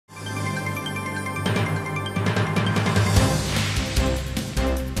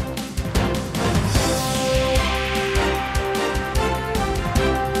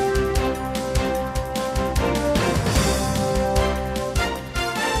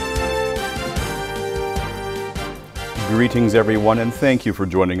Greetings everyone, and thank you for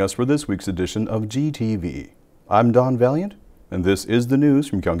joining us for this week's edition of GTV. I'm Don Valiant, and this is the news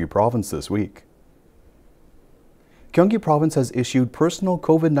from Gyeonggi Province this week. Gyeonggi Province has issued personal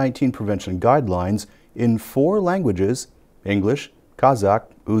COVID-19 prevention guidelines in 4 languages, English, Kazakh,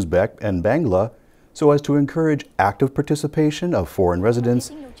 Uzbek, and Bangla, so as to encourage active participation of foreign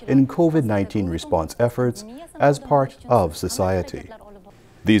residents in COVID-19 response efforts as part of society.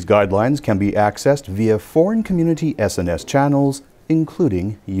 These guidelines can be accessed via foreign community SNS channels,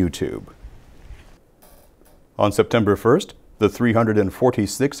 including YouTube. On September 1st, the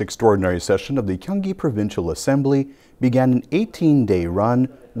 346th extraordinary session of the Gyeonggi Provincial Assembly began an 18-day run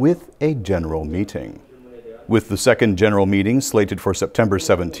with a general meeting. With the second general meeting slated for September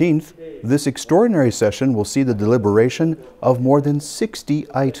 17th, this extraordinary session will see the deliberation of more than 60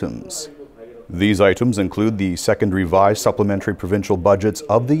 items. These items include the second revised supplementary provincial budgets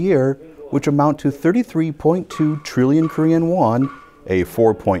of the year, which amount to 33.2 trillion Korean won, a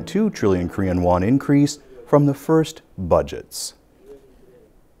 4.2 trillion Korean won increase from the first budgets.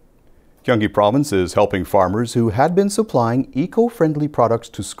 Gyeonggi Province is helping farmers who had been supplying eco-friendly products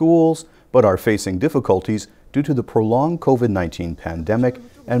to schools but are facing difficulties due to the prolonged COVID-19 pandemic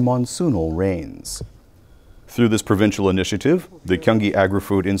and monsoonal rains. Through this provincial initiative, the Gyeonggi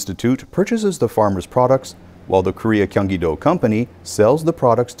Agri-Food Institute purchases the farmers' products, while the Korea Gyeonggi-do Company sells the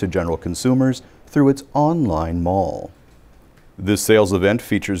products to general consumers through its online mall. This sales event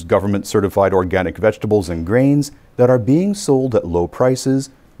features government-certified organic vegetables and grains that are being sold at low prices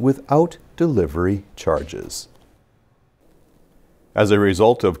without delivery charges. As a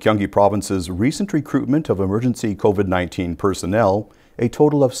result of Gyeonggi Province's recent recruitment of emergency COVID-19 personnel, a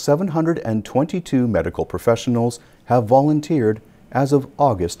total of 722 medical professionals have volunteered as of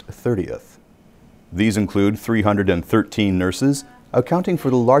August 30th. These include 313 nurses, accounting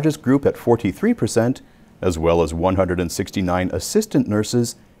for the largest group at 43%, as well as 169 assistant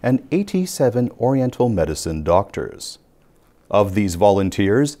nurses and 87 Oriental medicine doctors. Of these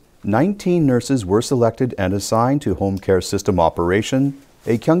volunteers, 19 nurses were selected and assigned to home care system operation,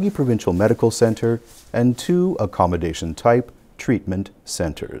 a Gyeonggi Provincial Medical Center, and 2 accommodation-type treatment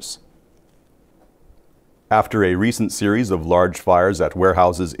centers. After a recent series of large fires at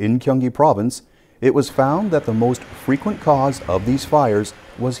warehouses in Gyeonggi Province, it was found that the most frequent cause of these fires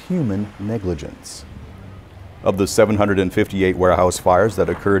was human negligence. Of the 758 warehouse fires that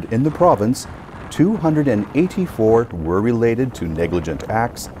occurred in the province, 284 were related to negligent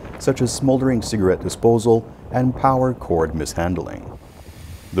acts such as smoldering cigarette disposal and power cord mishandling.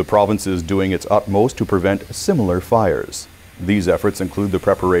 The province is doing its utmost to prevent similar fires. These efforts include the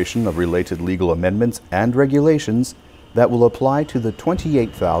preparation of related legal amendments and regulations that will apply to the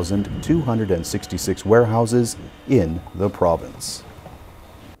 28,266 warehouses in the province.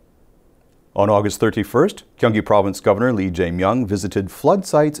 On August 31st, Gyeonggi Province Governor Lee Jae-myung visited flood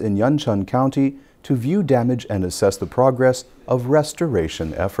sites in Yeoncheon County to view damage and assess the progress of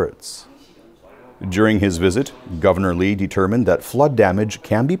restoration efforts. During his visit, Governor Lee determined that flood damage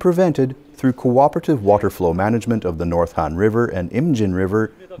can be prevented through cooperative water flow management of the North Han River and Imjin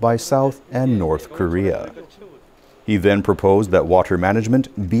River by South and North Korea. He then proposed that water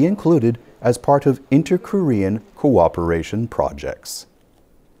management be included as part of inter-Korean cooperation projects.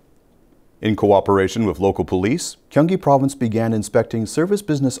 In cooperation with local police, Gyeonggi Province began inspecting service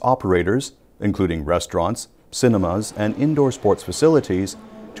business operators, including restaurants, cinemas, and indoor sports facilities,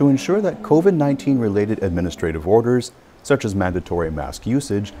 to ensure that COVID-19 related administrative orders, such as mandatory mask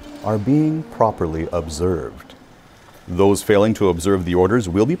usage, are being properly observed. Those failing to observe the orders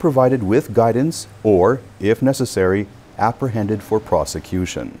will be provided with guidance or, if necessary, apprehended for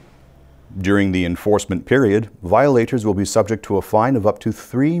prosecution. During the enforcement period, violators will be subject to a fine of up to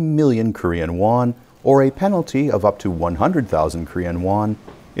 3 million Korean won or a penalty of up to 100,000 Korean won,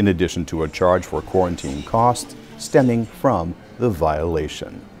 in addition to a charge for quarantine costs stemming from the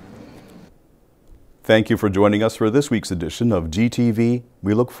violation. Thank you for joining us for this week's edition of GTV.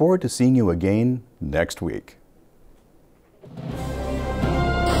 We look forward to seeing you again next week.